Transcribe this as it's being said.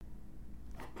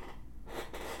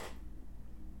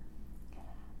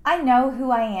I know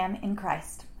who I am in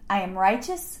Christ. I am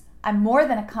righteous, I'm more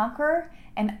than a conqueror,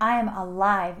 and I am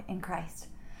alive in Christ.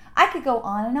 I could go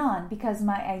on and on because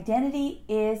my identity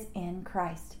is in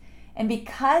Christ. And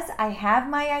because I have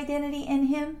my identity in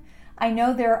Him, I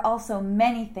know there are also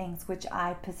many things which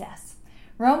I possess.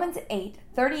 Romans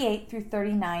 8:38 through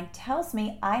 39 tells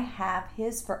me I have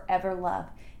His forever love.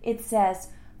 It says,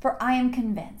 "For I am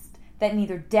convinced that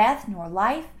neither death nor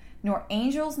life, nor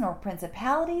angels, nor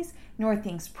principalities, nor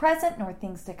things present, nor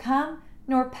things to come,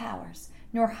 nor powers,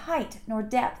 nor height, nor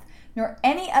depth, nor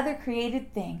any other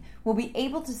created thing will be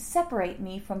able to separate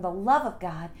me from the love of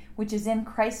God, which is in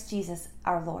Christ Jesus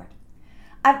our Lord."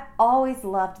 I've always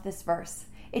loved this verse.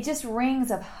 It just rings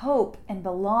of hope and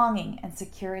belonging and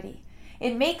security.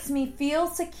 It makes me feel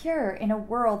secure in a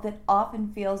world that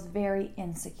often feels very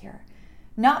insecure.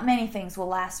 Not many things will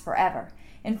last forever.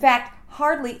 In fact,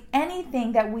 hardly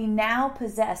anything that we now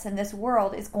possess in this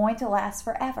world is going to last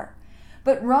forever.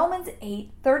 But Romans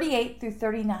 8:38 through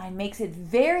 39 makes it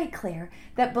very clear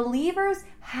that believers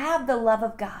have the love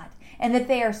of God and that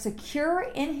they are secure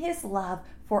in His love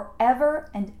forever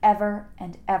and ever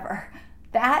and ever.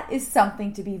 That is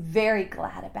something to be very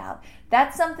glad about.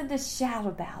 That's something to shout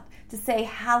about, to say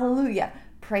hallelujah,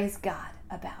 praise God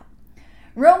about.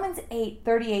 Romans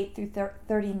 8:38 through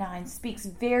 39 speaks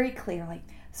very clearly.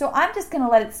 So I'm just going to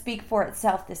let it speak for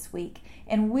itself this week,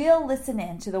 and we'll listen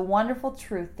in to the wonderful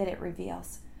truth that it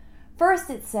reveals. First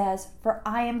it says, "For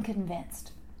I am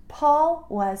convinced." Paul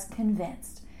was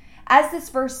convinced. As this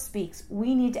verse speaks,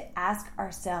 we need to ask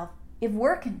ourselves if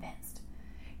we're convinced.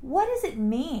 What does it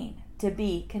mean to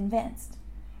be convinced?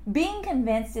 Being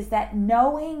convinced is that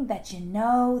knowing that you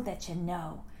know that you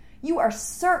know. You are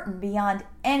certain beyond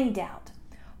any doubt.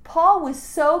 Paul was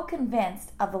so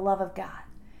convinced of the love of God.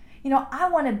 I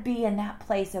want to be in that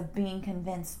place of being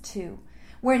convinced too,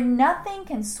 where nothing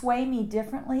can sway me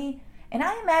differently, and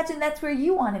I imagine that's where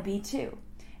you want to be too.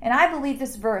 And I believe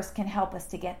this verse can help us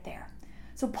to get there.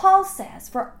 So Paul says,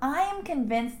 "For I am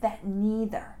convinced that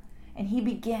neither," and he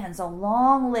begins a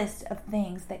long list of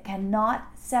things that cannot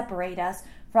separate us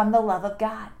from the love of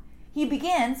God. He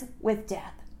begins with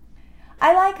death.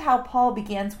 I like how Paul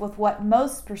begins with what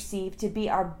most perceive to be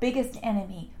our biggest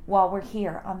enemy while we're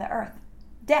here on the earth.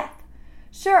 Death.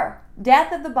 Sure,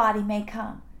 death of the body may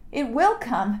come. It will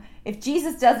come if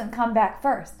Jesus doesn't come back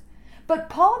first. But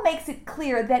Paul makes it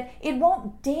clear that it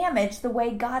won't damage the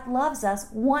way God loves us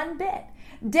one bit.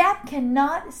 Death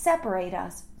cannot separate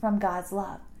us from God's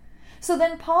love. So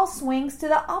then Paul swings to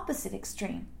the opposite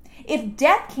extreme. If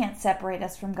death can't separate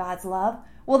us from God's love,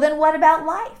 well then what about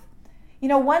life?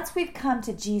 Once we've come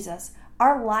to Jesus,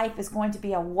 our life is going to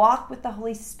be a walk with the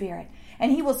Holy Spirit,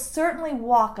 and He will certainly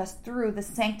walk us through the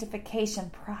sanctification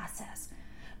process.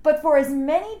 But for as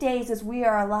many days as we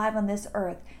are alive on this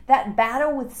earth, that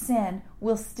battle with sin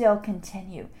will still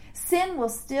continue. Sin will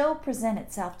still present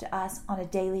itself to us on a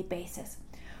daily basis.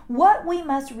 What we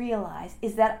must realize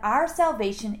is that our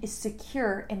salvation is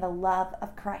secure in the love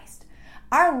of Christ.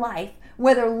 Our life,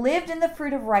 whether lived in the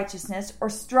fruit of righteousness or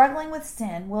struggling with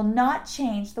sin, will not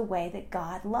change the way that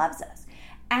God loves us.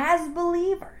 As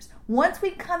believers, once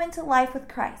we come into life with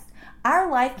Christ, our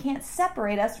life can't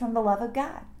separate us from the love of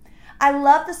God. I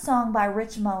love the song by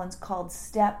Rich Mullins called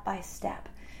 "Step by Step."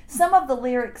 Some of the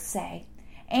lyrics say,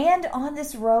 "And on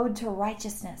this road to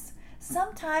righteousness,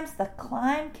 sometimes the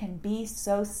climb can be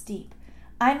so steep.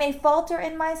 I may falter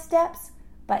in my steps,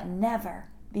 but never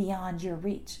beyond your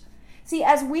reach." See,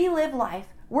 as we live life,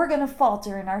 we're going to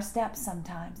falter in our steps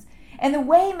sometimes. And the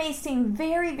way may seem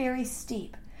very, very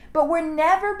steep, but we're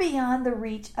never beyond the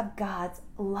reach of God's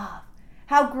love.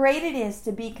 How great it is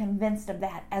to be convinced of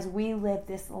that as we live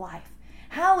this life.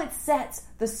 How it sets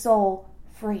the soul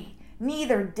free,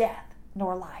 neither death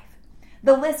nor life.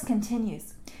 The list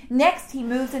continues. Next, he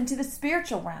moves into the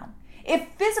spiritual realm. If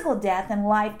physical death and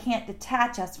life can't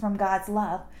detach us from God's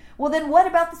love, well then what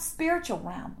about the spiritual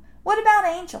realm? What about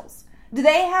angels? Do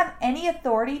they have any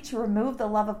authority to remove the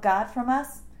love of God from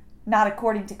us? Not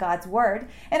according to God's word,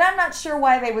 and I'm not sure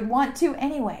why they would want to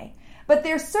anyway. But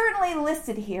they're certainly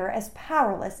listed here as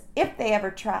powerless if they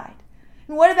ever tried.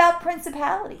 And what about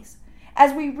principalities?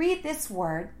 As we read this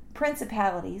word,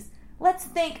 principalities, let's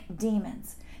think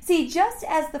demons. See, just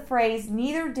as the phrase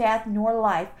 "neither death nor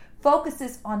life"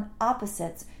 focuses on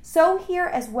opposites, so here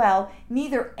as well,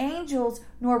 neither angels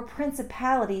nor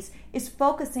principalities is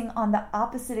focusing on the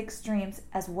opposite extremes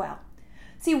as well.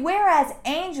 See, whereas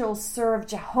angels serve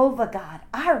Jehovah God,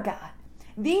 our God,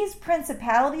 these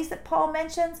principalities that Paul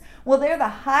mentions, well, they're the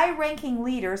high-ranking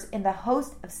leaders in the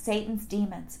host of Satan's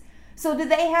demons. So do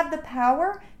they have the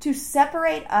power to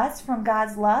separate us from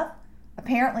God's love?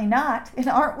 Apparently not, and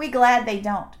aren't we glad they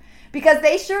don't? Because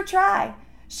they sure try.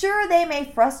 Sure, they may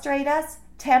frustrate us,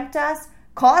 tempt us,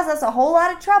 cause us a whole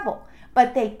lot of trouble,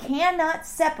 but they cannot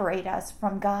separate us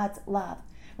from God's love.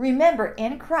 Remember,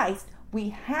 in Christ, we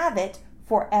have it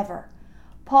forever.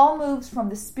 Paul moves from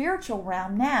the spiritual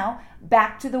realm now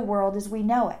back to the world as we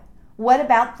know it. What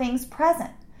about things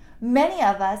present? Many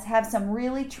of us have some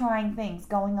really trying things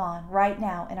going on right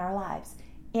now in our lives,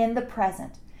 in the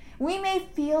present. We may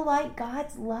feel like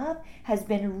God's love has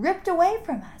been ripped away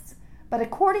from us, but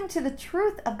according to the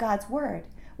truth of God's word,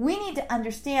 we need to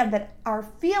understand that our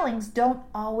feelings don't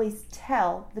always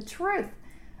tell the truth.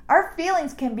 Our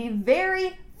feelings can be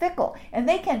very fickle, and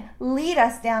they can lead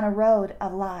us down a road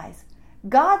of lies.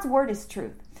 God's word is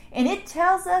truth, and it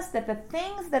tells us that the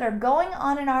things that are going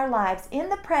on in our lives in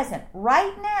the present,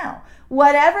 right now,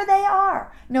 whatever they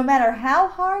are, no matter how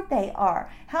hard they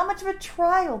are, how much of a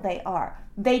trial they are,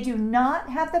 they do not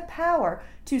have the power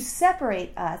to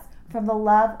separate us from the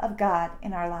love of God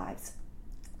in our lives.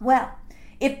 Well,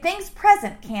 if things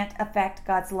present can't affect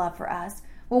God's love for us,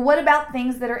 well, what about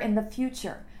things that are in the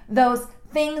future? Those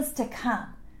things to come.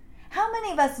 How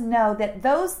many of us know that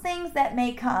those things that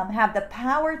may come have the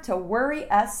power to worry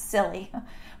us silly?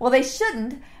 Well, they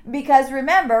shouldn't, because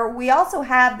remember, we also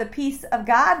have the peace of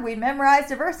God. We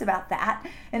memorized a verse about that.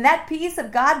 And that peace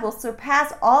of God will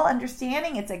surpass all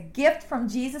understanding. It's a gift from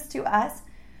Jesus to us.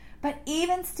 But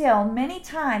even still, many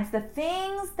times the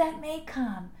things that may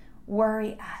come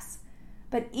worry us.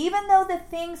 But even though the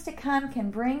things to come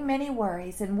can bring many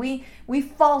worries, and we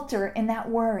falter in that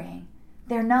worrying,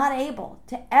 they're not able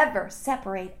to ever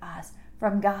separate us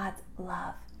from God's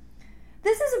love.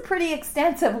 This is a pretty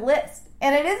extensive list,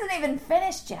 and it isn't even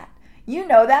finished yet. You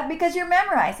know that because you're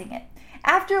memorizing it.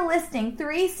 After listing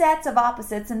 3 sets of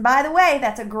opposites, and by the way,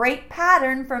 that's a great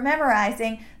pattern for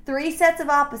memorizing 3 sets of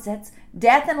opposites,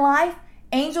 death and life,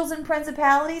 angels and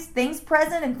principalities, things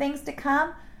present and things to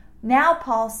come. Now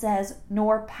Paul says,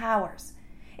 nor powers.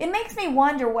 It makes me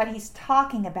wonder what he's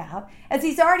talking about, as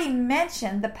he's already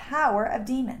mentioned the power of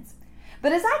demons.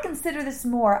 But as I consider this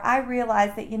more, I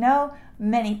realize that,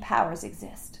 many powers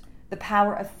exist. The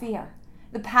power of fear,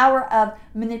 the power of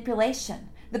manipulation,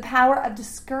 the power of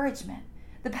discouragement,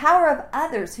 the power of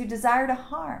others who desire to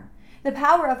harm, the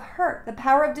power of hurt, the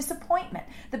power of disappointment,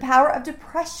 the power of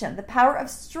depression, the power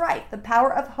of strife, the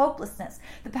power of hopelessness,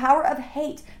 the power of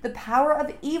hate, the power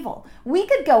of evil. We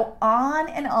could go on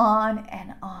and on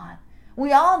and on.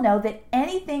 We all know that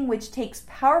anything which takes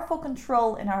powerful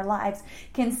control in our lives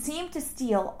can seem to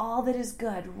steal all that is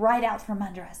good right out from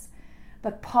under us.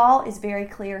 But Paul is very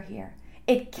clear here.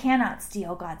 It cannot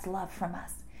steal God's love from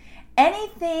us.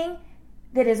 Anything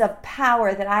that is of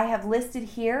power that I have listed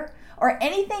here, or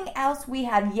anything else we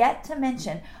have yet to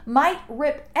mention, might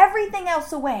rip everything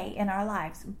else away in our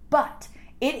lives, but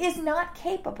it is not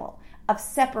capable of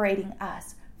separating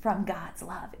us from God's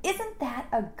love. Isn't that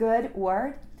a good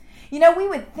word? We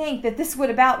would think that this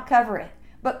would about cover it,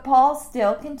 but Paul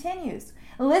still continues,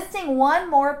 listing one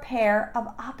more pair of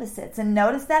opposites. And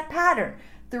notice that pattern.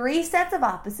 3 sets of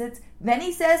opposites, then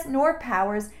he says nor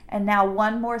powers, and now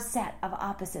one more set of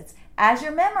opposites. As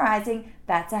you're memorizing,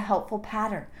 that's a helpful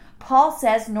pattern. Paul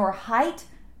says nor height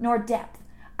nor depth.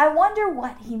 I wonder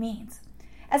what he means.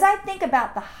 As I think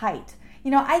about the height,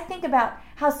 I think about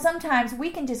how sometimes we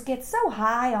can just get so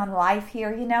high on life here,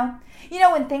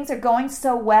 when things are going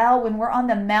so well, when we're on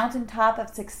the mountaintop of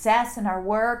success in our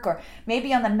work, or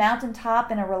maybe on the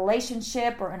mountaintop in a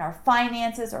relationship, or in our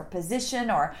finances, or position,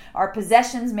 or our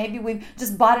possessions. Maybe we've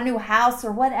just bought a new house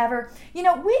or whatever.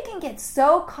 We can get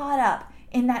so caught up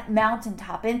in that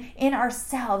mountaintop, in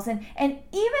ourselves. And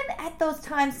even at those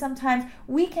times, sometimes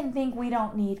we can think we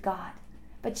don't need God.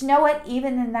 But you know what?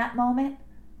 Even in that moment,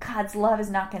 God's love is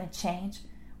not going to change.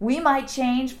 We might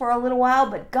change for a little while,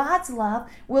 but God's love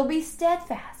will be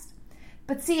steadfast.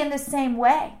 But see, in the same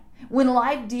way, when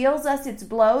life deals us its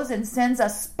blows and sends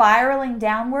us spiraling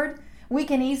downward, we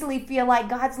can easily feel like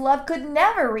God's love could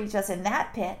never reach us in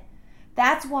that pit.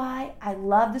 That's why I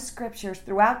love the scriptures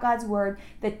throughout God's word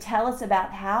that tell us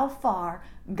about how far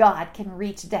God can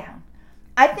reach down.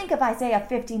 I think of Isaiah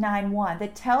 59:1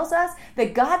 that tells us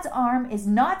that God's arm is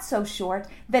not so short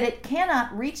that it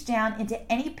cannot reach down into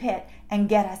any pit and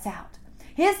get us out.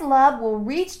 His love will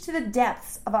reach to the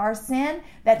depths of our sin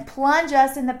that plunge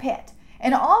us in the pit.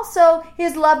 And also,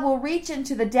 his love will reach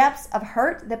into the depths of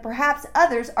hurt that perhaps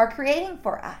others are creating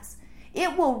for us.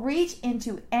 It will reach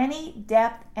into any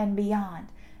depth and beyond.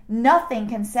 Nothing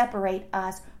can separate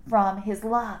us from his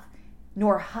love,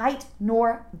 nor height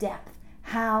nor depth.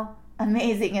 How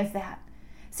amazing is that?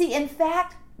 See, in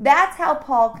fact, that's how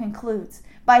Paul concludes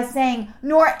by saying,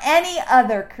 nor any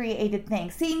other created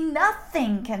thing. See,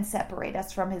 nothing can separate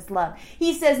us from his love.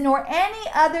 He says, nor any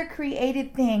other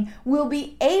created thing will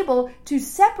be able to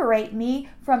separate me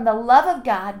from the love of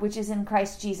God, which is in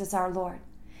Christ Jesus our Lord.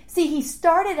 See, he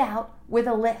started out with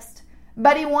a list,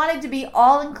 but he wanted to be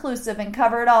all-inclusive and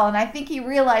cover it all. And I think he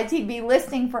realized he'd be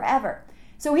listing forever.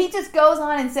 So he just goes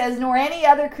on and says, nor any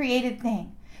other created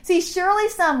thing. See, surely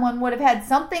someone would have had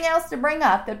something else to bring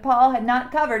up that Paul had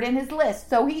not covered in his list.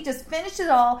 So he just finished it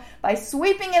all by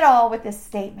sweeping it all with this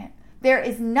statement. There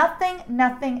is nothing in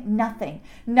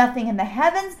the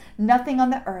heavens, nothing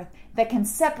on the earth that can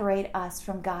separate us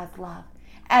from God's love.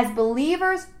 As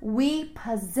believers, we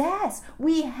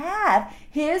have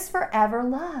his forever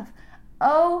love.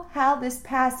 Oh, how this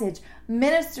passage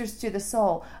ministers to the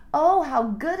soul. Oh, how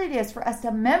good it is for us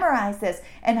to memorize this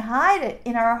and hide it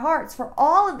in our hearts for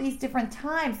all of these different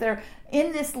times that are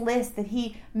in this list that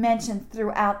he mentions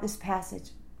throughout this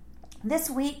passage. This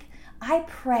week, I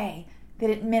pray that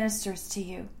it ministers to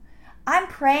you. I'm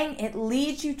praying it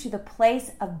leads you to the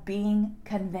place of being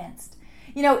convinced.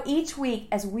 You know, each week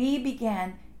as we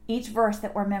begin each verse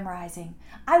that we're memorizing,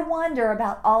 I wonder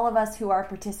about all of us who are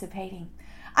participating.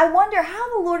 I wonder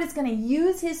how the Lord is going to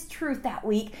use his truth that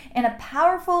week in a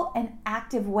powerful and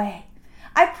active way.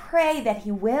 I pray that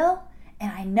he will,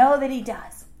 and I know that he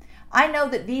does. I know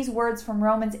that these words from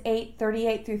Romans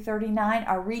 8:38 through 39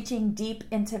 are reaching deep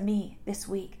into me this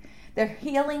week. They're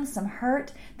healing some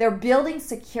hurt, they're building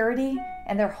security,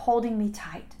 and they're holding me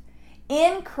tight.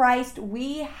 In Christ,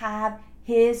 we have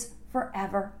his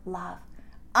forever love.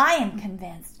 I am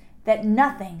convinced that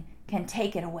nothing can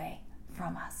take it away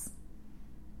from us.